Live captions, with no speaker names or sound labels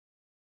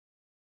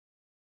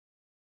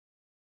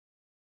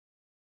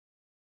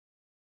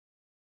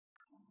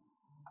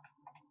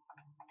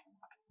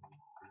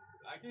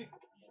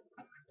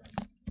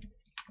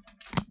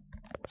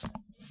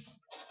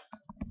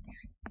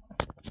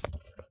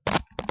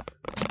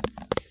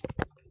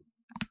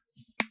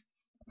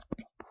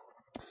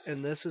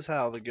And this is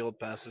how the guild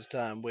passes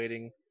time,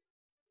 waiting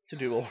to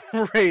do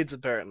raids,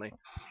 apparently.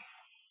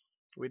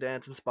 We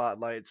dance in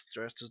spotlights,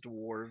 dressed as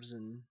dwarves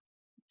and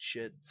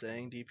shit,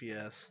 saying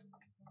DPS.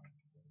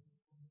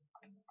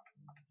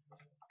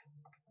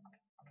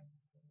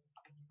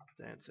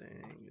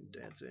 Dancing,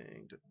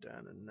 dancing, da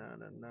na na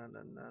na na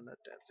na na na,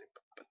 dancing,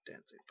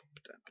 dancing.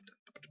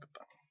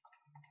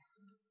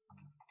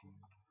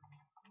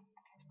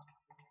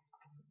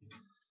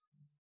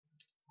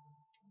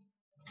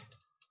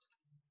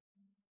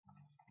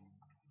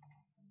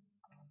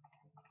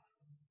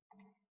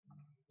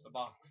 The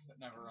box that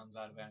never runs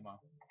out of ammo.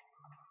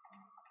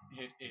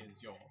 It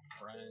is your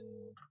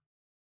friend.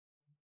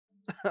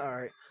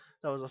 Alright,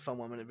 that was a fun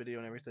 1-minute video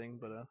and everything,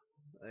 but I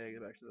gotta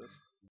get back to this.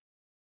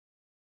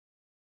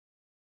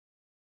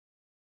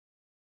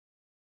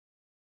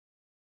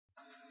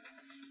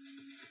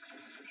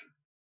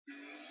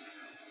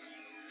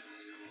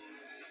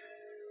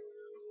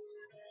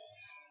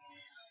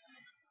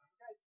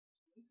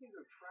 You seem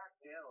to have tracked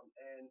down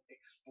an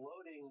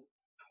exploding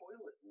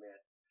toilet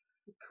myth.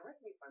 Correct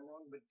me if I'm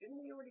wrong, but didn't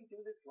we already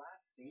do this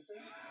last season?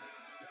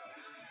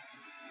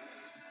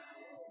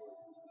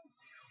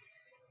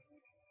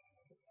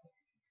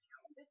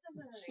 This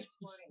isn't an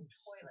exploding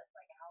toilet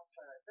like a house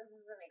toilet. This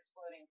is an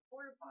exploding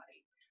porta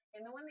potty.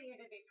 And the one that you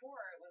did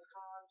before, it was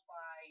caused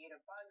by either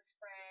bug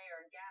spray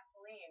or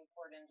gasoline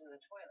poured into the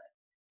toilet.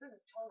 This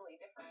is totally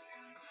different.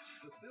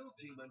 The Build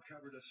team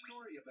uncovered a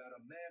story about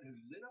a man who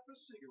lit up a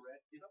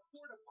cigarette in a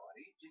porta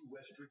potty in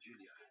West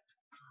Virginia.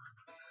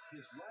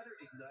 His lighter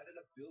ignited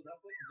a buildup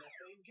of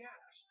methane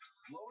gas,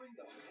 blowing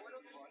the porta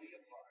potty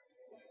apart,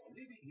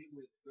 leaving him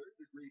with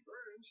third-degree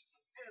burns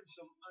and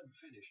some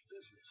unfinished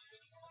business.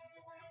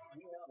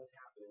 We know this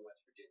happened in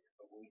West Virginia,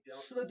 but we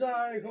don't know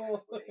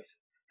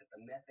that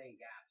the methane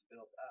gas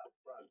built up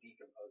from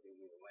decomposing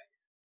human waste.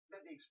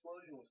 That the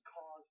explosion was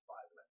caused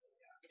by the methane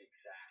gas.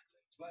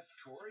 Exactly. But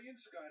Tori and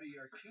Scotty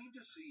are keen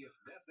to see if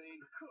methane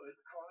could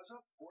cause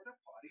a porta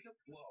potty to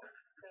blow.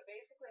 So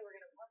basically, we're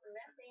going to pump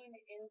methane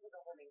into the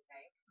holding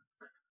tank.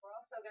 We're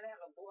also going to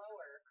have a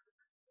blower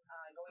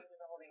going to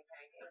the holding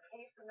tank in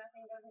case the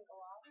methane doesn't go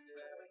off, so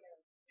that we can...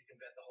 You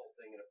can vet the whole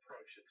thing and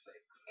approach it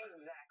safely.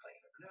 Exactly.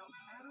 Now,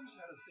 Adam's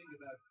had a thing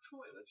about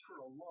toilets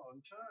for a long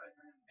time,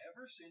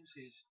 ever since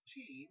his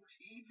teen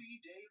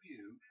TV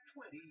debut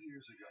 20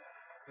 years ago.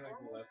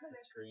 Like left the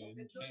screen,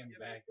 came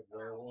back a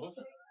werewolf.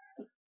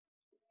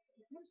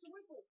 Mr.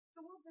 Whipple,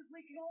 the roof is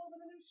leaking all over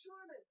the new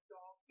Sherman.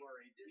 Don't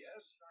worry.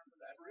 Yes,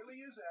 that really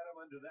is Adam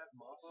under that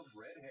mop of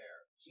red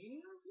hair. Yeah.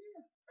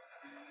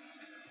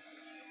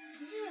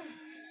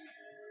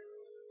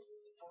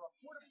 For a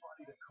porta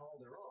potty to call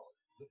their own,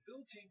 the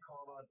Build team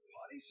called on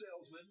potty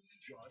salesman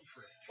John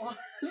French. Why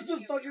is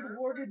the fucking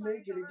Morgan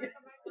naked again?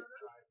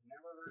 I've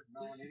never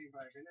known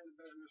anybody been in the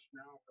business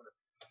now for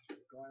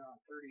going on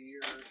 30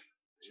 years.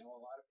 I know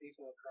a lot of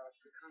people across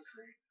the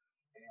country,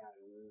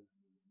 and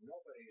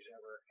nobody's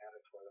ever had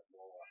a toilet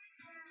blow up.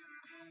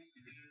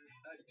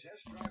 A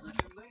test drive or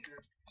two later,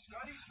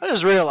 Scotty's I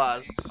just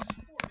realized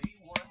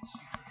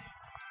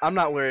I'm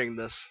not wearing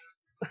this.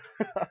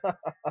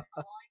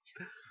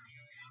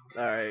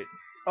 Alright.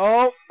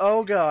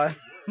 Oh god.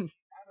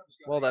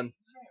 Well then.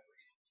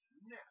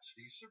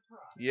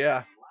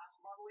 Yeah.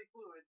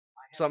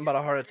 Something about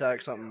a heart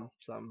attack, something.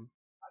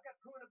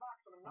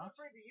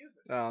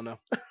 I don't know.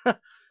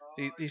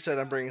 he said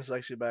I'm bringing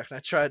sexy back, and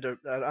I tried to.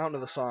 I don't know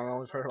the song. I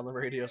only heard it on the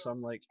radio, so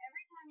I'm like.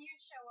 Every time you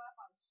show up,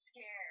 I'm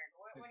scared.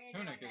 What His are you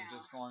tunic doing is now?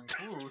 just going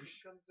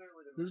whoosh.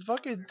 This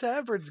fucking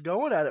Tabard's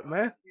going at it,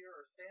 man.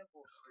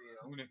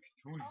 Tunic.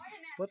 Oh, I didn't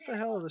ask What the Santa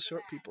hell are Claus the for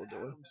short that. people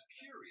doing? Adam's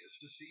curious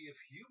to see if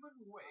human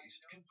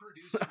waste can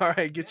produce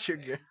Alright, get your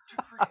gear. to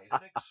create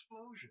an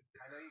explosion.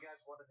 I know you guys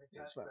wanted to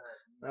That's test fine.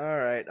 the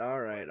Alright.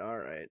 poo.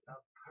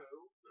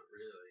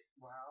 Really?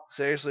 Well,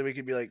 Seriously, we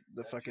could be like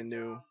the that's fucking your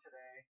new job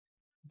today.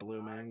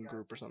 Blue Man I got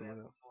group or some something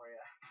like that. samples for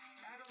ya.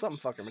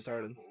 Something fucking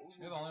retarded.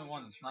 You're the only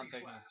one that's not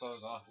taking his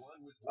clothes off.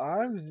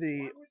 I'm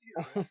the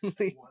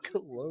only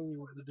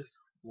clothed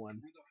one.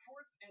 With a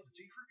fourth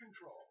empty for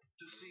control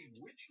to see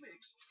which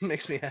mix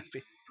Makes me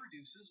happy.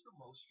 produces the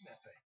most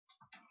methane.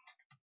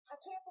 I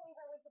can't believe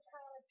I went to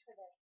college for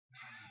this.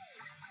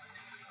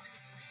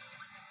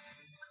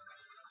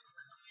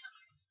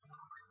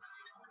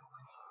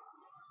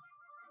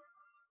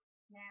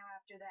 Now,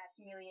 after that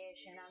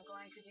humiliation, I'm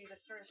going to do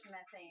the first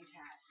methane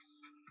test.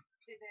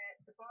 See,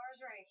 the bars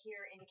right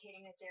here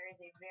indicating that there is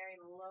a very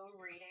low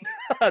reading.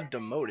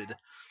 Demoted.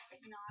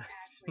 It's not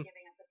actually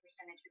giving us a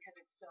percentage because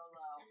it's so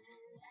low.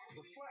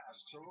 The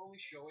flasks are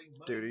only showing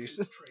Dude, minute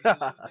you traces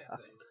of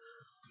methane.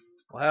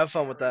 Well, have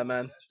fun with that,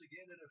 man. Test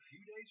again in a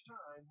few days'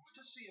 time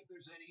to see if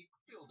there's any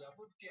buildup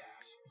of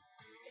gas.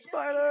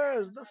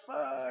 Spiders! The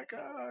fuck!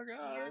 Oh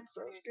god, it's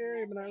so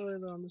scary, but not really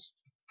though. I'm just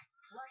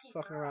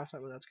fucking around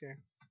something that's scary.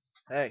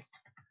 Hey.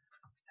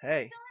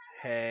 Hey.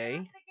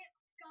 Hey.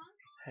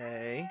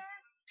 Hey.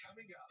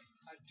 Coming up,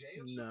 a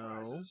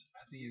No.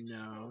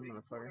 No,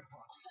 motherfucker.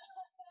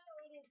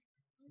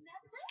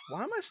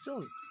 Why am I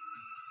still...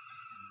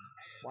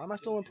 Why am I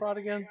still in prod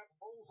again?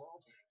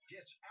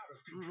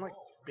 I don't like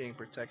being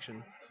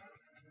protection.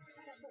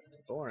 It's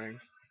boring.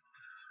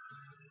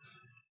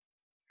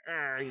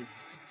 You...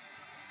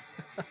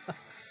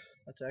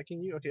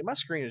 Attacking you? Okay, my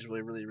screen is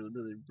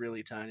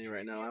really tiny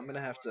right now. I'm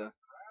gonna have to...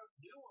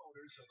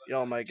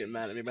 Y'all might get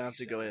mad at me, but I have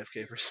to go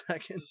AFK for a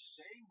second.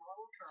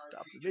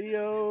 Stop the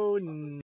video.